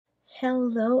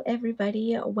Hello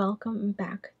everybody, welcome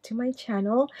back to my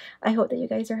channel. I hope that you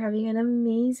guys are having an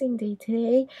amazing day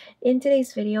today. In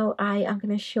today's video, I am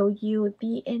going to show you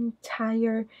the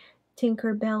entire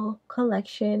Tinkerbell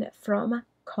collection from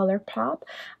Colourpop.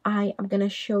 I am going to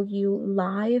show you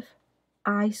live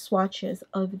eye swatches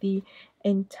of the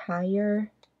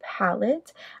entire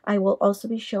palette. I will also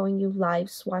be showing you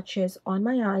live swatches on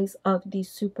my eyes of the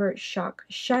Super Shock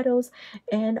shadows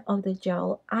and of the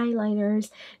gel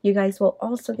eyeliners. You guys will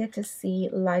also get to see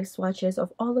live swatches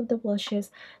of all of the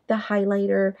blushes, the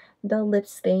highlighter, the lip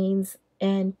stains,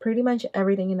 and pretty much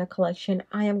everything in the collection.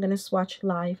 I am going to swatch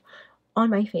live on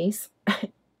my face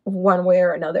one way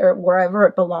or another, wherever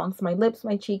it belongs. My lips,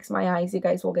 my cheeks, my eyes, you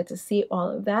guys will get to see all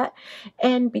of that.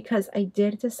 And because I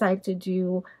did decide to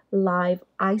do live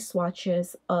eye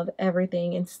swatches of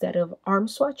everything instead of arm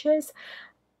swatches,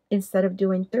 instead of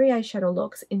doing 3 eyeshadow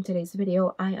looks in today's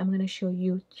video, I am going to show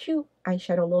you 2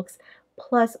 eyeshadow looks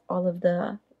plus all of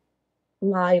the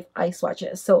live eye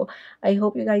swatches. So I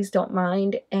hope you guys don't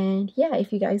mind. And yeah,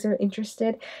 if you guys are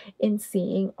interested in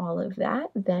seeing all of that,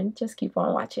 then just keep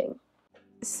on watching.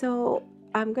 So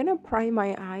I'm gonna prime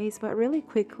my eyes, but really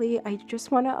quickly, I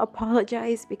just want to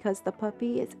apologize because the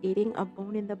puppy is eating a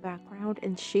bone in the background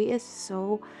and she is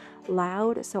so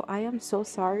loud. So I am so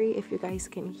sorry if you guys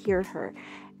can hear her.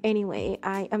 Anyway,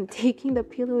 I am taking the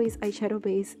P. Louise eyeshadow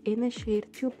base in the shade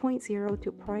 2.0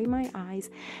 to prime my eyes,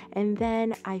 and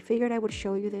then I figured I would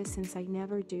show you this since I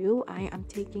never do. I am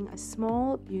taking a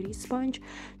small beauty sponge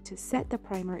to set the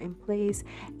primer in place,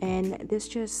 and this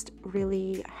just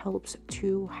really helps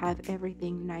to have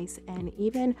everything nice and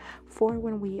even for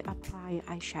when we apply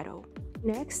eyeshadow.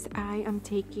 Next, I am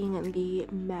taking the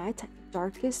matte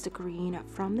darkest green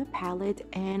from the palette,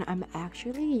 and I'm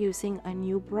actually using a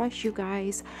new brush, you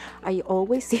guys. I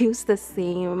always use the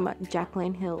same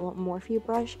Jaclyn Hill Morphe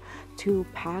brush to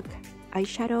pack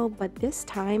eyeshadow, but this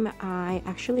time I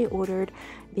actually ordered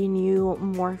the new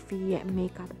Morphe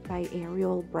Makeup by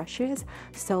Ariel brushes,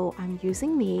 so I'm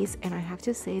using these and I have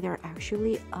to say they're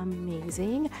actually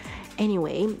amazing.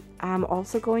 Anyway, I'm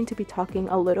also going to be talking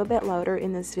a little bit louder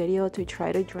in this video to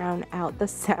try to drown out the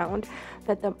sound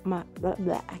that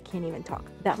I can't even talk,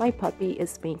 that my puppy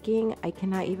is making. I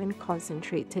cannot even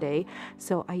concentrate today,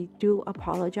 so I do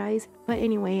apologize. But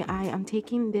anyway, I am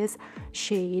taking this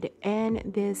shade and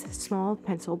this small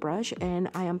pencil brush, and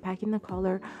I am packing the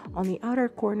color on the outer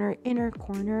corner, inner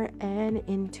corner, and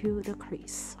into the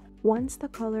crease. Once the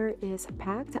color is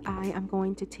packed, I am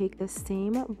going to take the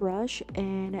same brush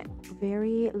and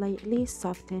very lightly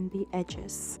soften the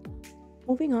edges.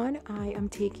 Moving on, I am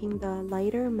taking the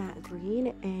lighter matte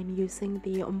green and using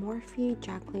the Morphe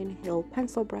Jaclyn Hill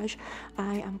pencil brush,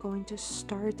 I am going to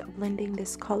start blending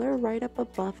this color right up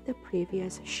above the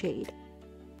previous shade.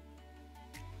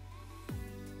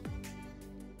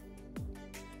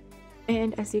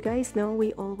 And as you guys know,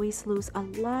 we always lose a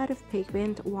lot of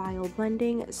pigment while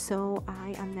blending, so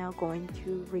I am now going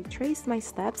to retrace my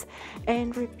steps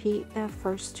and repeat the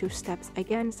first 2 steps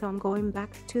again. So I'm going back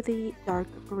to the dark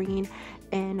green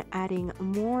and adding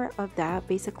more of that,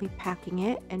 basically packing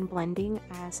it and blending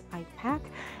as I pack,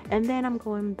 and then I'm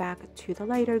going back to the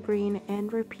lighter green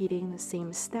and repeating the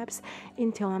same steps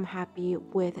until I'm happy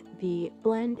with the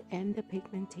blend and the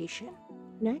pigmentation.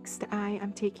 Next, I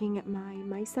am taking my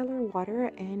micellar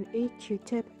water and a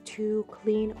Q-tip to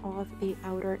clean off the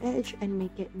outer edge and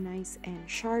make it nice and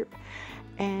sharp.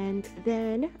 And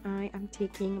then I am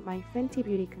taking my Fenty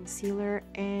Beauty concealer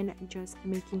and just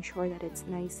making sure that it's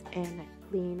nice and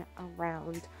clean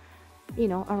around,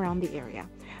 around the area.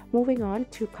 Moving on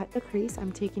to cut the crease,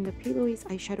 I'm taking the P. Louise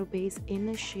eyeshadow base in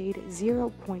the shade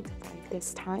 0.5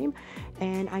 this time,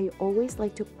 and I always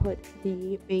like to put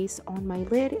the base on my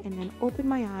lid and then open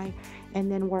my eye,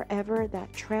 and then wherever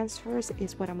that transfers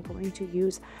is what I'm going to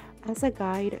use as a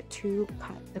guide to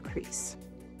cut the crease.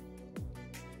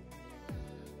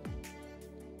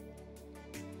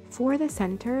 For the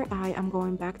center, I am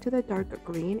going back to the dark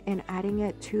green and adding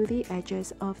it to the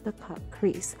edges of the cut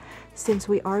crease. Since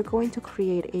we are going to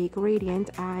create a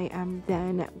gradient, I am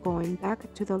then going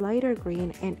back to the lighter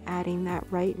green and adding that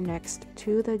right next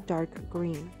to the dark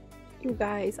green. You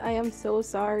guys, I am so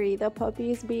sorry. The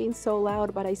puppy is being so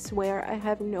loud, but I swear I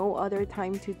have no other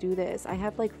time to do this. I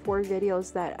have like 4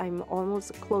 videos that I'm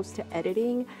almost close to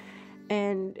editing,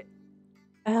 and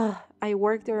I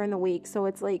work during the week, so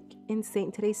it's like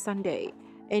insane. Today's Sunday.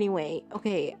 Anyway,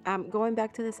 okay, I'm going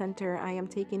back to the center. I am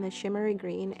taking the shimmery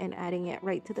green and adding it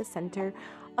right to the center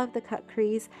of the cut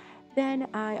crease. Then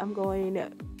I am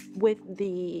going with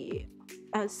the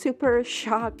Super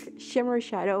Shock shimmer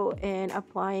shadow and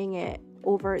applying it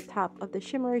over top of the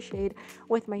shimmery shade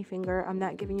with my finger. I'm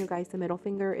not giving you guys the middle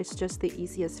finger. It's just the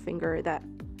easiest finger that,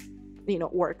 you know,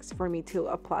 works for me to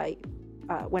apply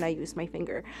when I use my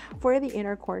finger. For the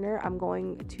inner corner, I'm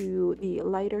going to the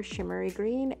lighter shimmery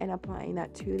green and applying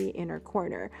that to the inner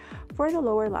corner. For the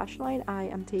lower lash line, I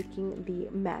am taking the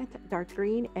matte dark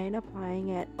green and applying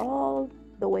it all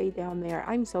the way down there.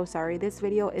 I'm so sorry, this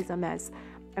video is a mess.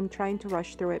 I'm trying to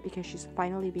rush through it because she's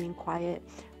finally being quiet.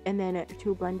 And then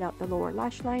to blend out the lower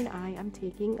lash line, I am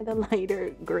taking the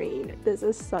lighter green. This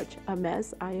is such a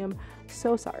mess. I am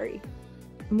so sorry.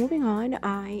 Moving on,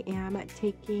 I am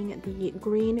taking the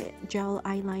green gel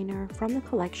eyeliner from the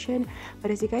collection, but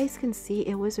as you guys can see,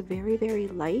 it was very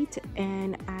light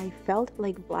and I felt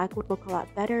like black would look a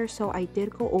lot better, so I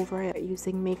did go over it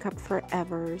using Makeup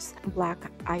Forever's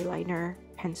black eyeliner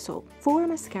pencil. For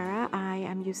mascara, I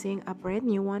am using a brand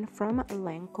new one from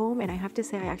Lancome, and I have to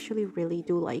say I actually really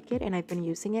do like it, and I've been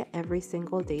using it every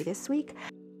single day this week.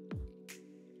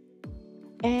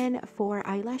 And for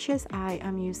eyelashes, I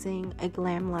am using a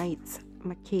Glam Lights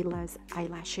Michaela's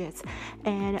eyelashes,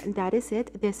 and that is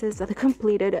it. This is the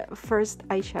completed first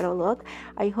eyeshadow look.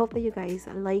 I hope that you guys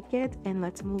like it, and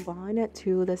let's move on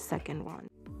to the second one.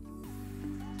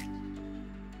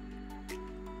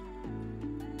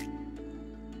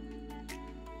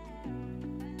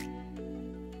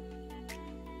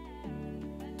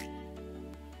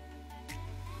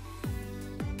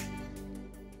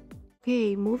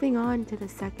 Okay, moving on to the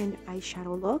second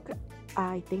eyeshadow look.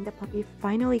 I think the puppy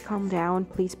finally calmed down.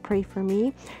 Please pray for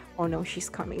me. Oh no, she's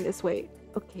coming this way.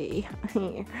 Okay,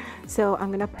 so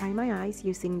I'm gonna prime my eyes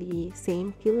using the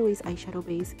same P. Louise eyeshadow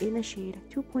base in the shade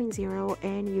 2.0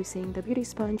 and using the beauty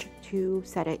sponge to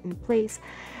set it in place.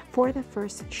 For the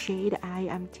first shade, I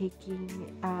am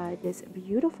taking this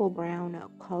beautiful brown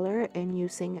color and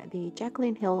using the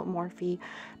Jaclyn Hill Morphe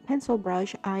pencil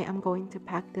brush, I am going to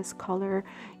pack this color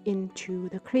into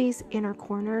the crease, inner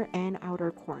corner, and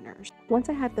outer corners. Once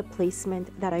I have the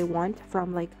placement that I want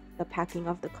from like the packing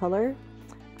of the color,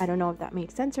 I don't know if that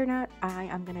made sense or not, I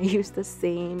am gonna use the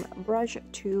same brush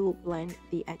to blend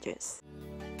the edges.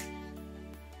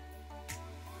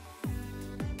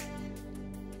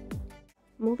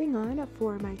 Moving on,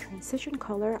 for my transition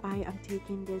color, I am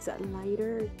taking this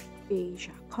lighter beige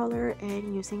color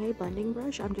and using a blending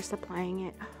brush, I'm just applying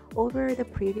it over the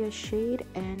previous shade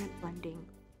and blending.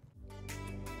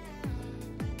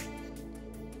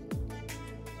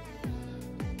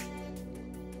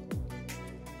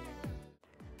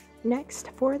 Next,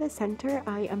 for the center,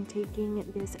 I am taking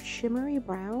this shimmery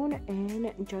brown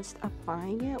and just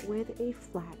applying it with a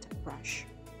flat brush.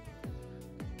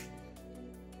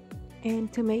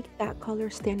 And to make that color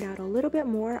stand out a little bit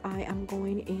more, I am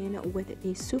going in with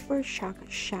the Super Shock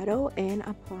shadow and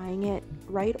applying it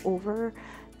right over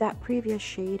that previous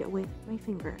shade with my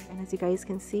finger. And as you guys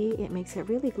can see, it makes it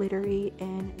really glittery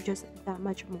and just that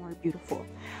much more beautiful.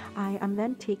 I am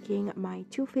then taking my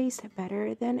Too Faced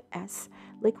Better Than S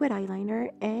liquid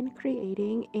eyeliner and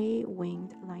creating a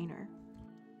winged liner.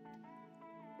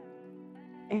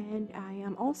 And I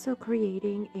am also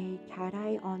creating a cat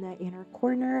eye on the inner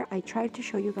corner. I tried to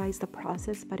show you guys the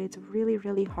process, but it's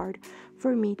really hard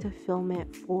for me to film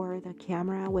it for the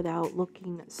camera without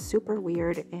looking super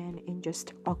weird and in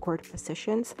just awkward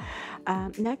positions.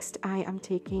 Next, I am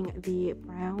taking the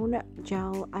brown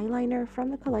gel eyeliner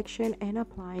from the collection and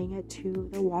applying it to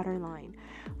the waterline.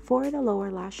 For the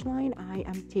lower lash line, I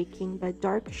am taking the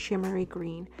dark shimmery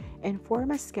green. And for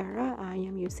mascara, I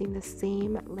am using the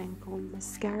same Lancome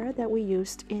mascara that we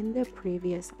used in the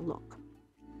previous look.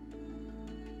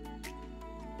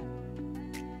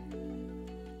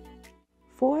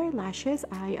 For lashes,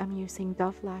 I am using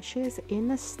Dove lashes in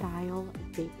the style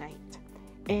Date Night.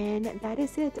 And that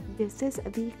is it. This is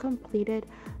the completed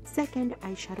second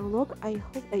eyeshadow look. I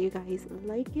hope that you guys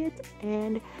like it.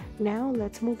 And now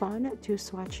let's move on to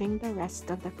swatching the rest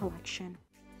of the collection.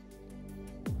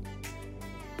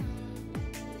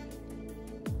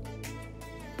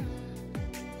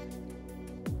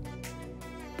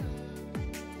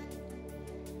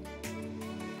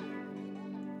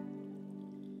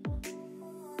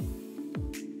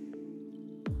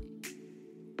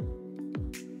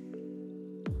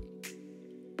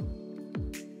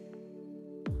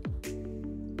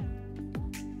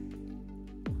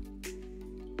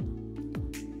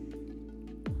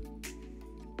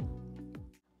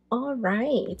 All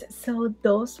right, so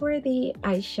those were the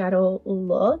eyeshadow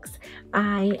looks.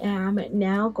 I am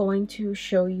now going to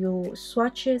show you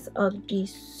swatches of the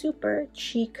Super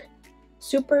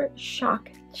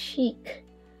Shock Cheek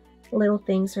little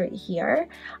things right here.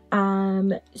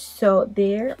 So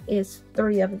there is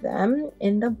 3 of them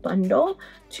in the bundle.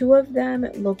 2 of them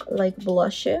look like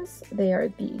blushes. They are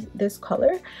this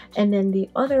color, and then the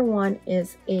other one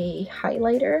is a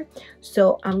highlighter.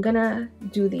 So I'm gonna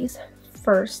do these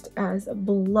first as a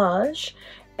blush,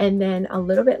 and then a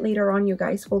little bit later on you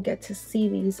guys will get to see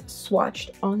these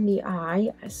swatched on the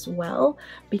eye as well,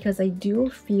 because I do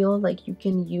feel like you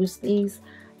can use these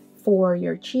for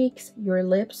your cheeks, your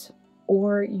lips,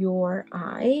 or your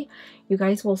eye. You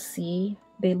guys will see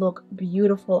they look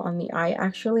beautiful on the eye.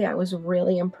 Actually, I was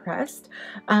really impressed.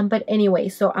 But anyway,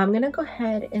 so I'm gonna go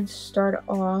ahead and start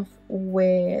off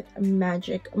with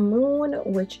Magic Moon,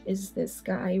 which is this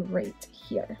guy right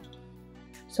here.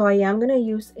 So I am gonna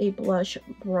use a blush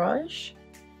brush,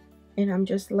 and I'm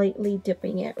just lightly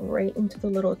dipping it right into the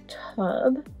little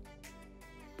tub,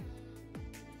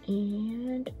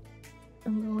 and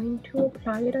I'm going to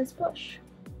apply it as blush.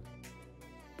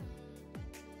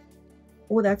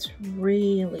 Oh, that's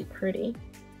really pretty.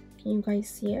 Can you guys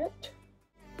see it?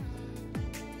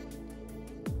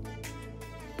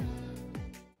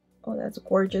 Oh, that's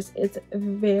gorgeous. It's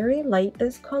very light,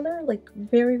 this color, like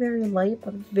very, very light,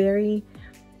 but very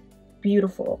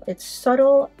beautiful. It's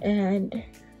subtle, and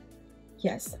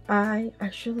yes, I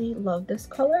actually love this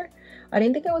color. I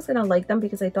didn't think I was gonna like them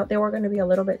because I thought they were gonna be a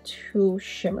little bit too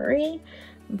shimmery,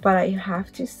 but I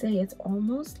have to say it's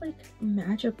almost like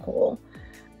magical.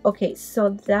 Okay, so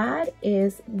that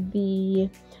is the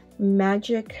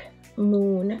Magic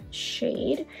Moon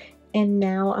shade, and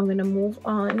now I'm gonna move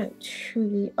on to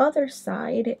the other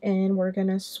side, and we're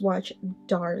gonna swatch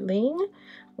Darling,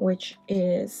 which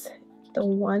is the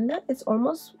one that is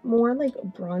almost more like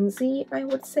bronzy, I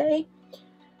would say.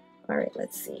 All right,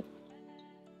 let's see.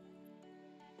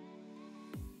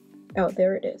 Oh,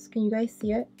 there it is. Can you guys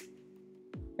see it?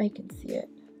 I can see it.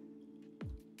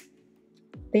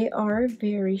 They are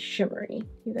very shimmery.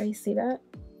 You guys see that?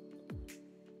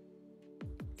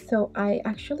 So I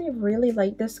actually really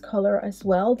like this color as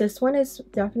well. This one is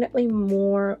definitely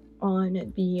more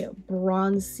on the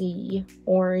bronzy,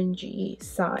 orangey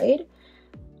side.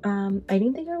 I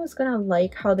didn't think I was gonna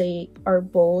like how they are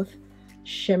both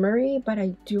shimmery, but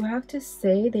I do have to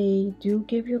say they do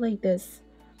give you like this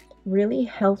really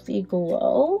healthy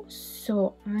glow.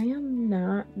 So I am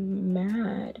not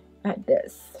mad at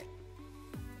this.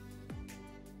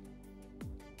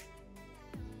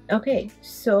 Okay,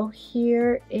 so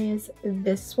here is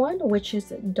this one, which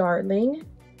is Darling.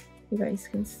 You guys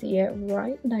can see it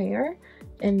right there.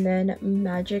 And then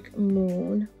Magic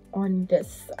Moon on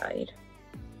this side.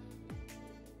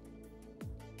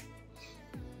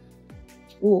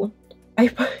 Ooh,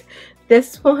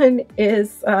 this one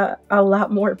is a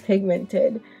lot more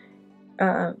pigmented.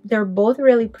 They're both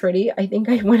really pretty. I think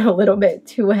I went a little bit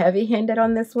too heavy-handed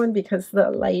on this one because the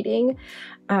lighting,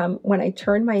 when I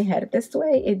turned my head this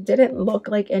way, it didn't look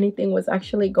like anything was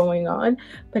actually going on.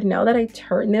 But now that I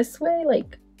turn this way,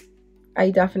 like,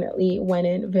 I definitely went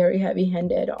in very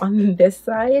heavy-handed on this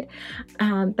side.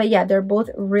 But yeah, they're both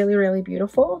really, really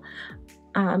beautiful.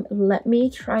 Let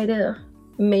me try to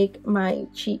make my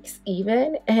cheeks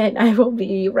even, and I will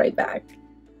be right back.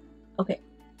 Okay.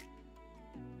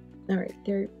 All right,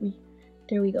 there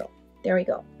we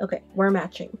go. Okay, we're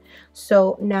matching.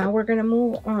 So now we're gonna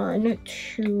move on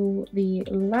to the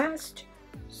last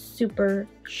Super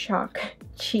Shock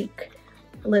cheek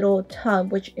little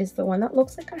tub, which is the one that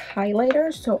looks like a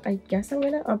highlighter. So I guess I'm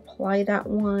gonna apply that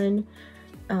one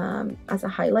as a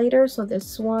highlighter. So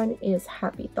this one is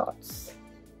Happy Thoughts.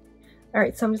 All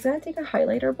right, so I'm just gonna take a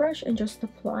highlighter brush and just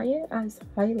apply it as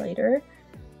highlighter.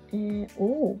 And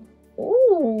ooh,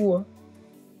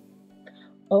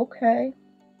 okay.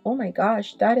 Oh my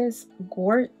gosh, that is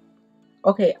gorgeous.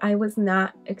 Okay, I was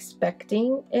not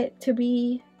expecting it to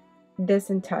be this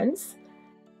intense.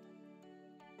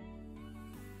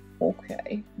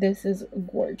 Okay, this is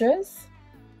gorgeous.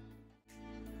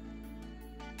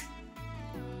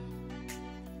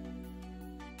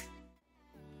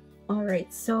 All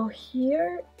right, so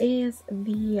here is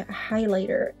the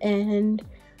highlighter, and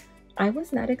I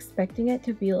was not expecting it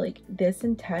to be like this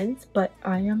intense, but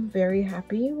I am very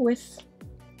happy with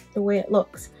the way it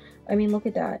looks. I mean, look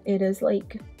at that. It is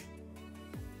like,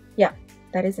 yeah,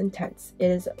 that is intense.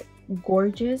 It is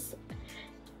gorgeous,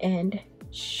 and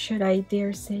should I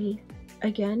dare say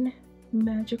again,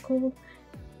 magical?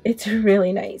 It's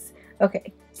really nice.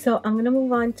 Okay, so I'm gonna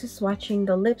move on to swatching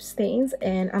the lip stains,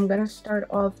 and I'm gonna start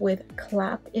off with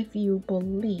Clap If You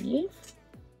Believe.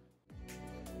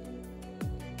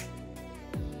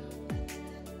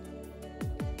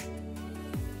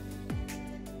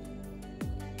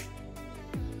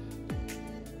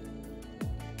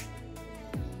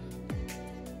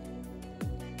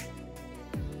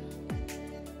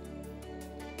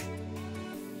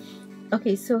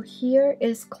 Okay, so here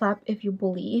is Clap If You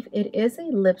Believe. It is a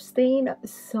lip stain,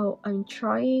 so I'm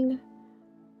trying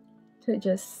to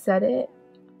just set it.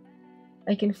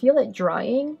 I can feel it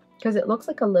drying because it looks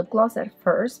like a lip gloss at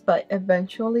first, but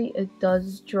eventually it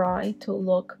does dry to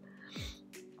look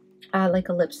like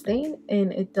a lip stain,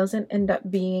 and it doesn't end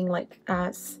up being like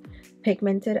as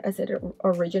pigmented as it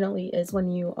originally is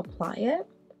when you apply it.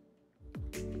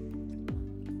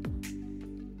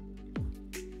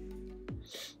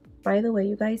 By the way,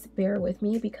 you guys, bear with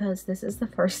me because this is the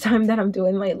first time that I'm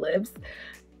doing my lips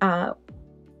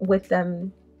with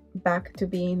them back to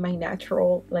being my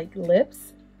natural like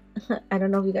lips. I don't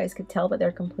know if you guys could tell, but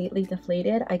they're completely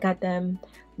deflated. I got them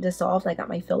dissolved. I got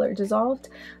my filler dissolved,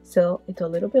 so it's a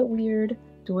little bit weird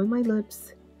doing my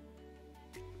lips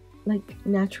like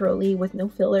naturally with no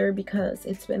filler because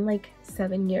it's been like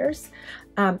 7 years.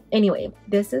 Anyway,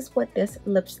 this is what this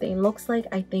lip stain looks like.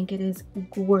 I think it is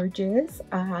gorgeous.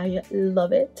 I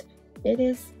love it. It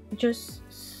is just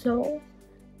so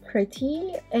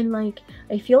pretty, and like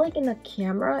I feel like in the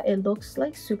camera it looks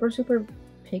like super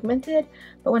pigmented,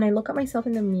 but when I look at myself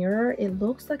in the mirror it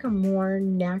looks like a more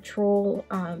natural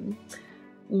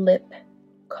lip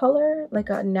color, like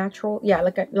a natural, yeah,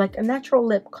 like a natural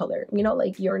lip color, you know,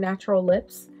 like your natural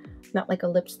lips, not like a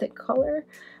lipstick color.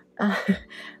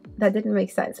 That didn't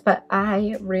make sense, but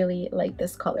I really like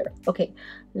this color. Okay,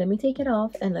 let me take it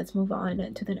off and let's move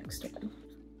on to the next one.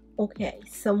 Okay,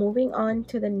 so moving on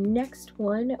to the next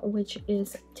one, which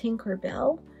is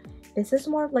Tinkerbell. This is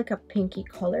more of like a pinky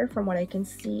color from what I can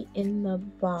see in the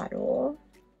bottle.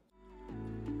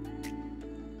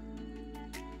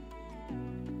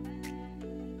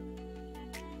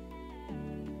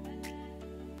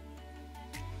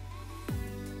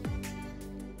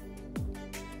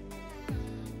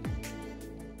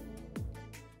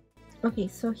 Okay,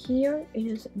 so here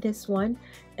is this one,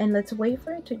 and let's wait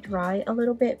for it to dry a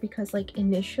little bit because like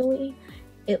initially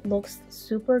it looks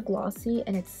super glossy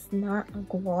and it's not a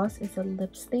gloss, it's a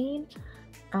lip stain.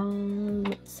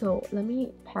 So let me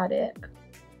pat it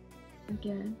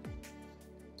again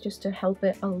just to help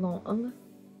it along.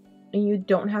 And you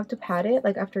don't have to pat it,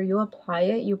 like after you apply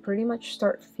it you pretty much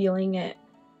start feeling it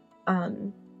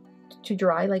to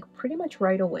dry like pretty much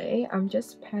right away. I'm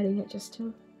just patting it just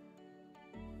to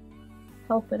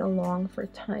help it along for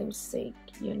time's sake,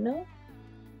 you know.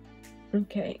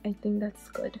 Okay, I think that's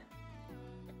good.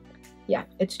 Yeah,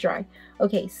 it's dry.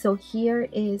 Okay, so here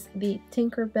is the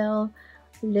Tinkerbell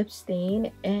lip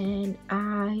stain, and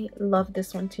I love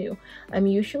this one too. I'm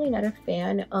usually not a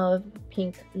fan of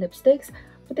pink lipsticks,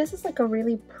 but this is like a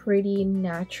really pretty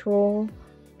natural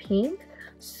pink.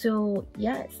 So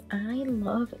yes, I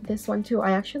love this one too.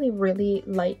 I actually really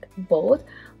like both.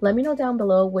 Let me know down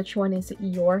below which one is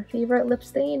your favorite lip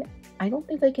stain. I don't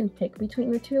think I can pick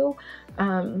between the two.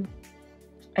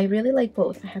 I really like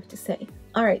both, I have to say.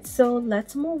 All right, so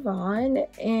let's move on,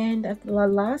 and the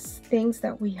last things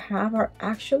that we have are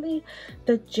actually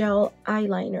the gel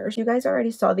eyeliners. You guys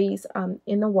already saw these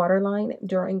in the waterline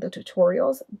during the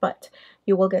tutorials, but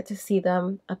you will get to see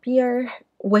them appear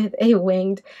with a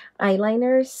winged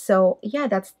eyeliner. So yeah,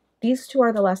 these two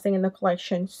are the last thing in the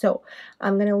collection. So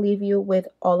I'm gonna leave you with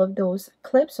all of those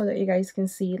clips so that you guys can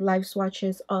see live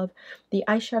swatches of the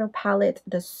eyeshadow palette,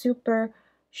 the Super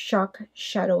Shock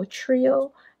Shadow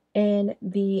Trio, and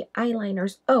the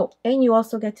eyeliners. Oh, and you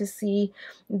also get to see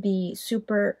the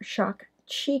Super Shock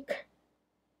Cheek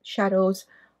shadows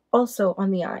also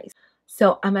on the eyes.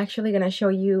 So I'm actually going to show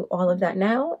you all of that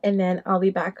now, and then I'll be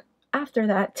back after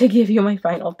that to give you my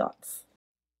final thoughts.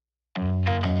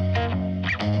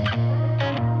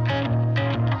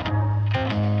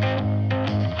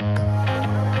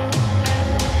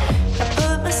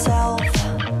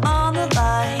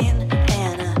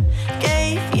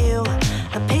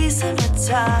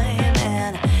 Time,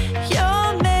 and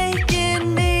you're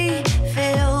making me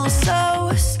feel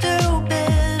so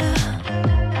stupid.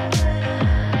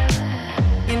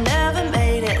 You never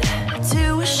made it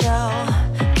to a show,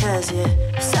 'cause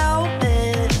you're so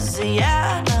busy.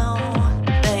 I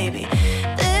know, baby,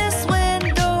 this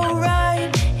window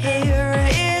right here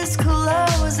is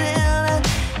closing.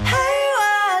 Hey,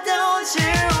 why don't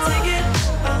you take it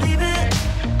or leave it?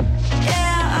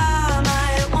 Yeah, I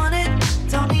might want it,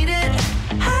 don't need it.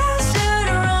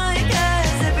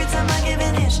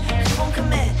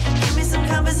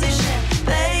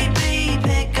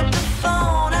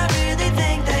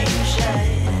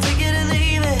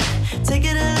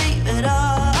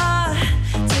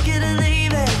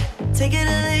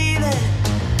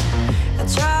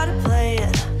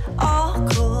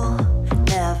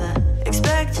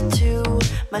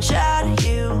 Much out of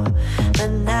you, but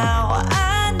now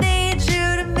I need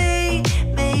you to be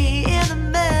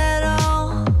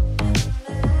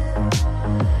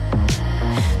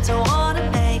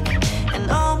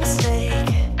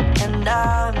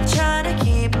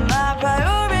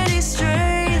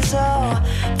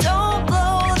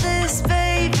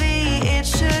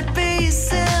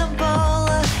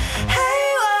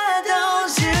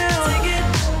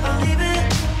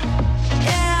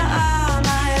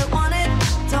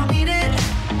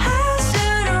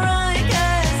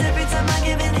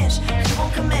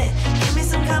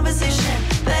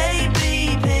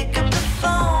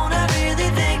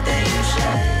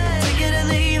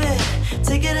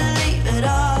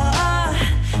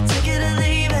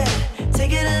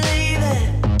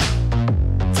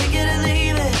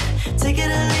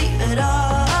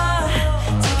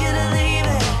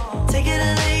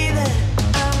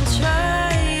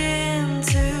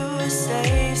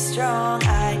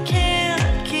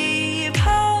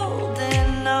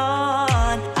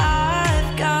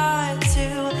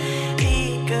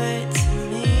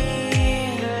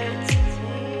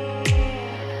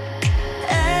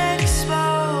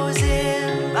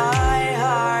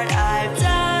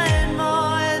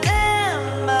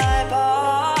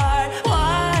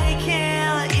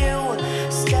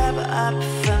up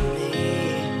for me.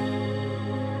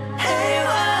 Hey,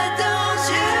 why don't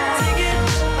you take it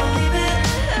or leave it?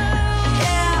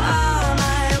 Yeah, I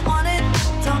might want it,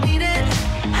 don't need it.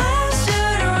 I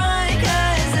should run,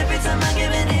 'cause every time I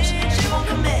give an inch, she won't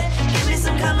commit. Give me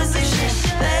some conversation,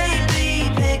 baby,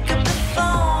 pick up the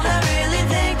phone. I really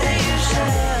think that you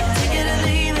should take it or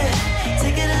leave it,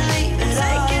 take it or leave it,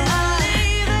 take it or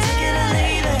leave it, take it or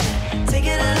leave it, take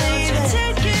it or leave it, take it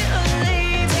or leave it,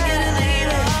 take it or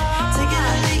leave it, take it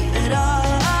or leave it all,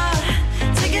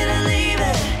 take it or leave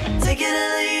it, take it or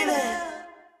leave it.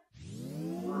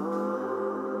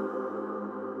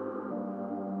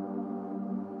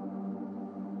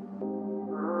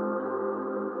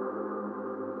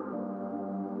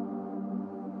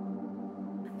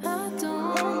 I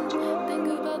don't think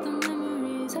about the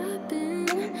memories. I've been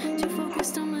too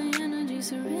focused on my energy,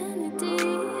 serenity.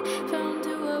 Found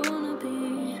who I wanna be,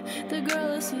 the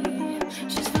girl I see.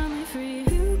 She's finally free.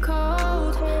 You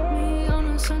called me on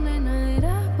a Sunday night. I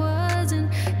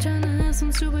wasn't trying to have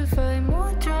some stupid fight,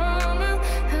 more drama.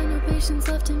 Had no patience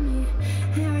left in me.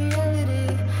 In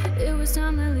reality, it was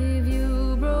time to leave.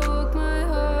 You broke my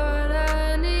heart.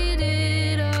 I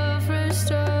needed a fresh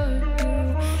start.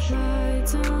 You lied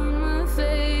to my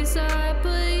face. I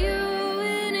put you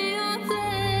in your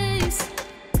place.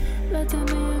 Let that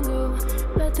man go.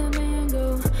 Let that man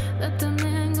go. Let that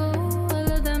man go.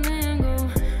 Let that man go.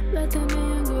 Let that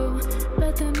man go.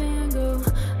 Let that man go.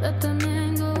 Let that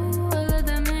man go. Let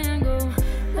that man go.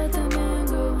 Let that man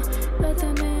go. Let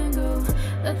that man go.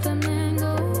 Let that man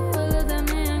go. Let that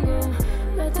man go.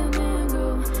 Let that man go.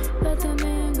 Let that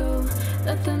man go.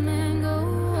 Let that man go.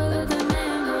 Let that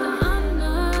man go. I'm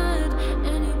not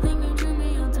anything you drew me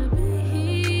out to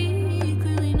be.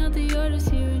 Clearly not the artist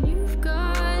here, and you've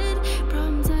got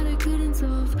problems that I couldn't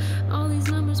solve. All these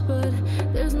numbers, but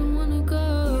there's no one to go.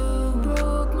 You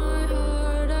broke my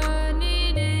heart. I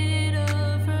needed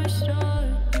a fresh start.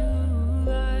 You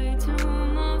lied to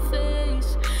my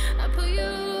face. I put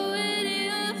you in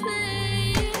your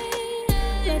place.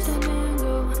 Let that man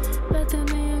go. Let that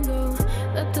man go.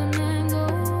 Let that man go.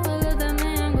 Let that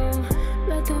man go.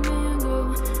 Let that man go.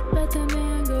 Let that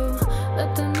man go.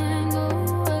 Let that man go.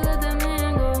 Let that man go. Let that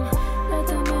man go. Let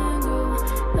that man go.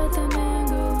 Let that man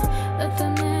go. Let that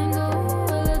man go.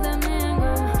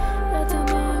 Let that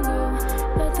man go.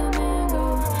 Let that man go.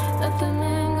 Let that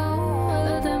man go.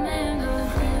 Let that man go.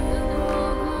 You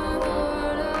broke my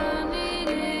heart. I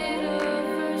needed a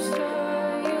fresh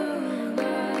start. You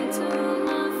lied to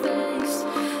my face.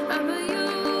 I put you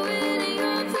in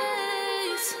your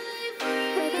place.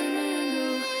 Let that man go.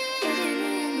 Let that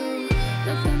man go.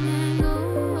 Let that man go.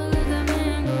 Let that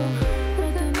man go.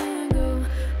 Let that man go.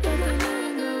 Let that man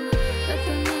go. Let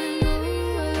that man go.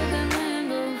 Let that man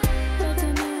go. Let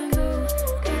that man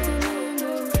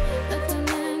go. Let that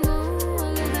man go.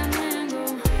 Let that man go.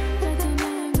 Let that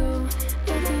man go.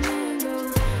 Let that man go.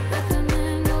 Let that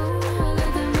man go.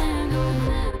 Let that man go.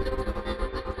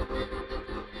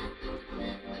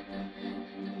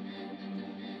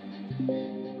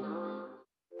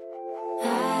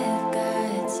 I've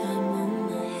got time on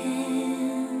my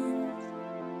hands,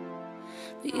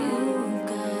 but you've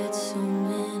got so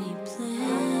many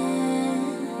plans.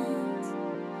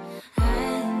 I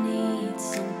need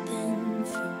something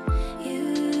from you.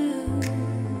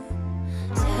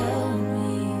 Tell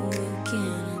me, what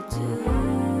can I do?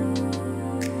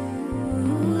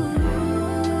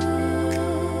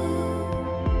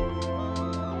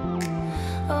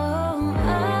 Oh,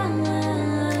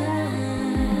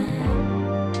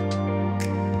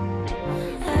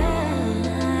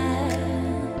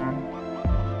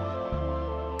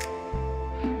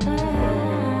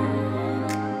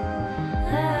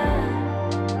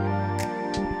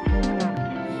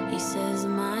 he says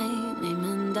my name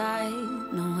and I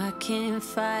know I can't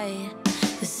fight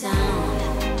the sound.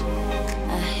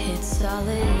 I hit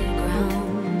solid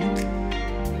ground.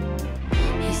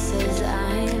 He says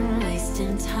I'm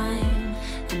wasting time.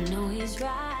 I know he's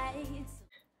right.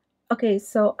 Okay,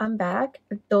 so I'm back.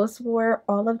 Those were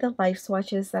all of the life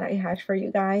swatches that I had for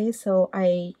you guys. So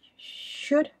I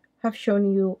should have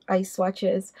shown you eye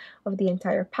swatches of the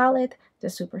entire palette, the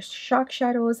Super Shock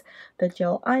Shadows, the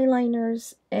gel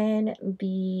eyeliners, and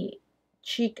the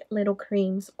cheek little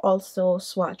creams also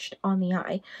swatched on the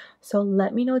eye. So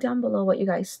let me know down below what you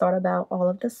guys thought about all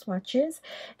of the swatches.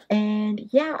 And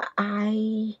yeah,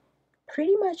 I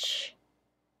pretty much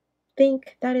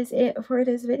think that is it for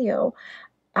this video.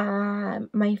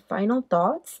 My final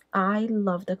thoughts, I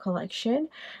love the collection.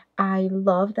 I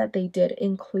love that they did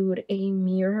include a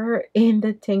mirror in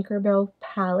the Tinkerbell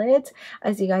palette.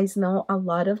 As you guys know, a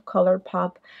lot of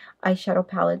Colourpop eyeshadow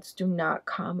palettes do not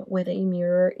come with a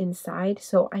mirror inside,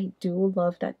 so I do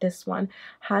love that this one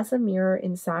has a mirror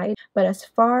inside. But as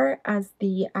far as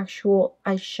the actual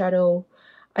eyeshadows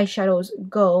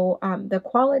go, the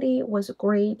quality was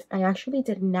great. I actually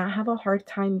did not have a hard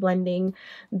time blending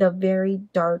the very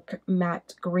dark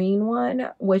matte green one,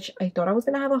 which I thought I was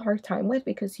gonna have a hard time with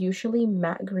because usually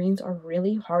matte greens are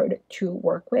really hard to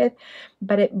work with,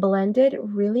 but it blended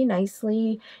really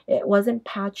nicely. It wasn't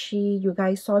patchy. You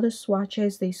guys saw the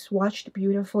swatches, they swatched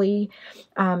beautifully.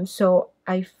 So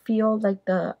I feel like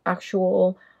the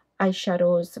actual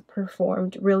eyeshadows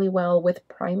performed really well with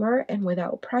primer and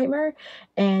without primer,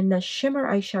 and the shimmer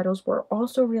eyeshadows were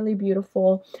also really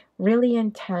beautiful, really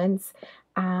intense.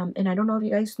 And I don't know if you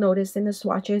guys noticed in the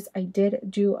swatches, I did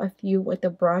do a few with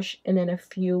the brush and then a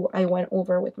few I went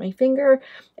over with my finger,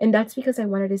 and that's because I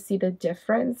wanted to see the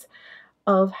difference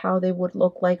of how they would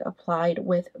look like applied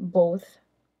with both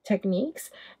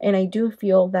techniques. And I do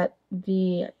feel that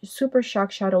the super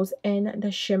shock shadows and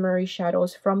the shimmery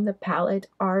shadows from the palette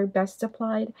are best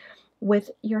applied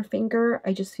with your finger.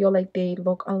 I just feel like they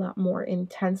look a lot more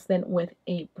intense than with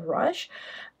a brush.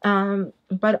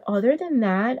 But other than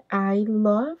that, I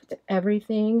loved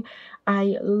everything.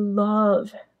 I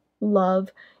love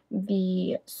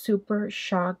the super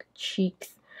shock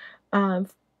cheeks um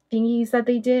thingies that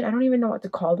they did. I don't even know what to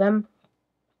call them,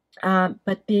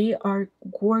 but they are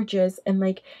gorgeous, and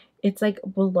like it's like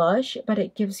blush, but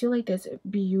it gives you like this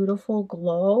beautiful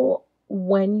glow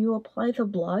when you apply the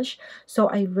blush. So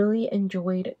I really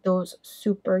enjoyed those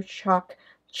super shock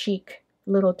cheek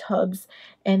little tubs.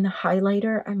 And the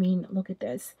highlighter, I mean, look at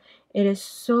this. It is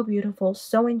so beautiful,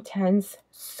 so intense,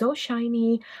 so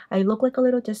shiny. I look like a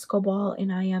little disco ball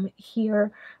and I am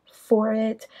here for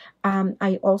it.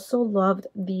 I also loved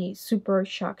the super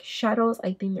shock shadows.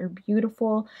 I think they're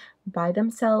beautiful by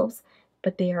themselves,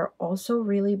 but they are also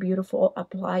really beautiful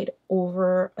applied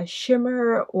over a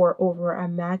shimmer or over a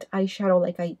matte eyeshadow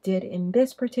like I did in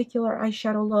this particular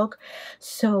eyeshadow look.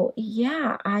 So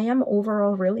yeah, I am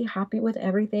overall really happy with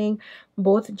everything.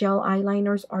 Both gel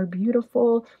eyeliners are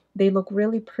beautiful. They look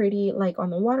really pretty like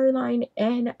on the waterline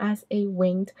and as a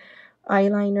winged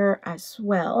eyeliner as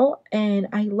well. And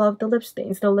I love the lip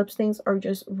stains. The lip stains are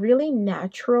just really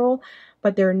natural,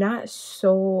 but they're not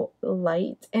so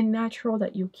light and natural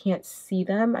that you can't see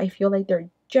them. I feel like they're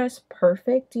just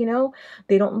perfect, you know?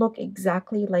 They don't look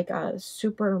exactly like a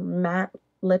super matte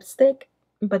lipstick,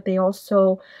 but they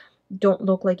also don't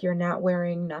look like you're not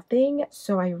wearing nothing.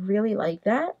 So I really like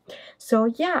that. So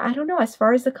yeah, I don't know, as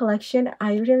far as the collection,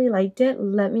 I really liked it.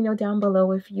 Let me know down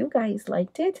below if you guys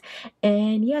liked it.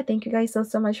 And yeah, thank you guys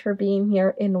so much for being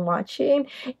here and watching.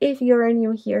 If you're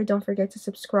new here, don't forget to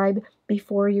subscribe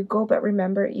before you go, but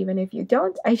remember, even if you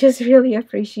don't, I just really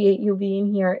appreciate you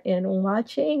being here and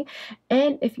watching.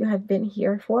 And if you have been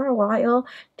here for a while,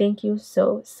 thank you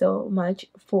so much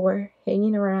for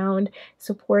hanging around,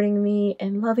 supporting me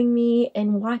and loving me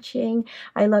and watching.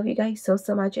 I love you guys so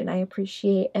much, and I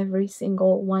appreciate every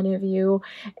single one of you.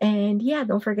 And yeah,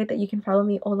 don't forget that you can follow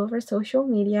me all over social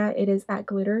media. It is at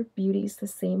GlitterBeauties, the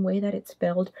same way that it's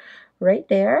spelled right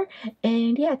there.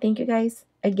 And yeah, thank you guys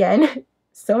again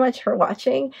so much for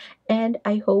watching, and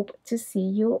I hope to see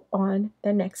you on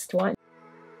the next one.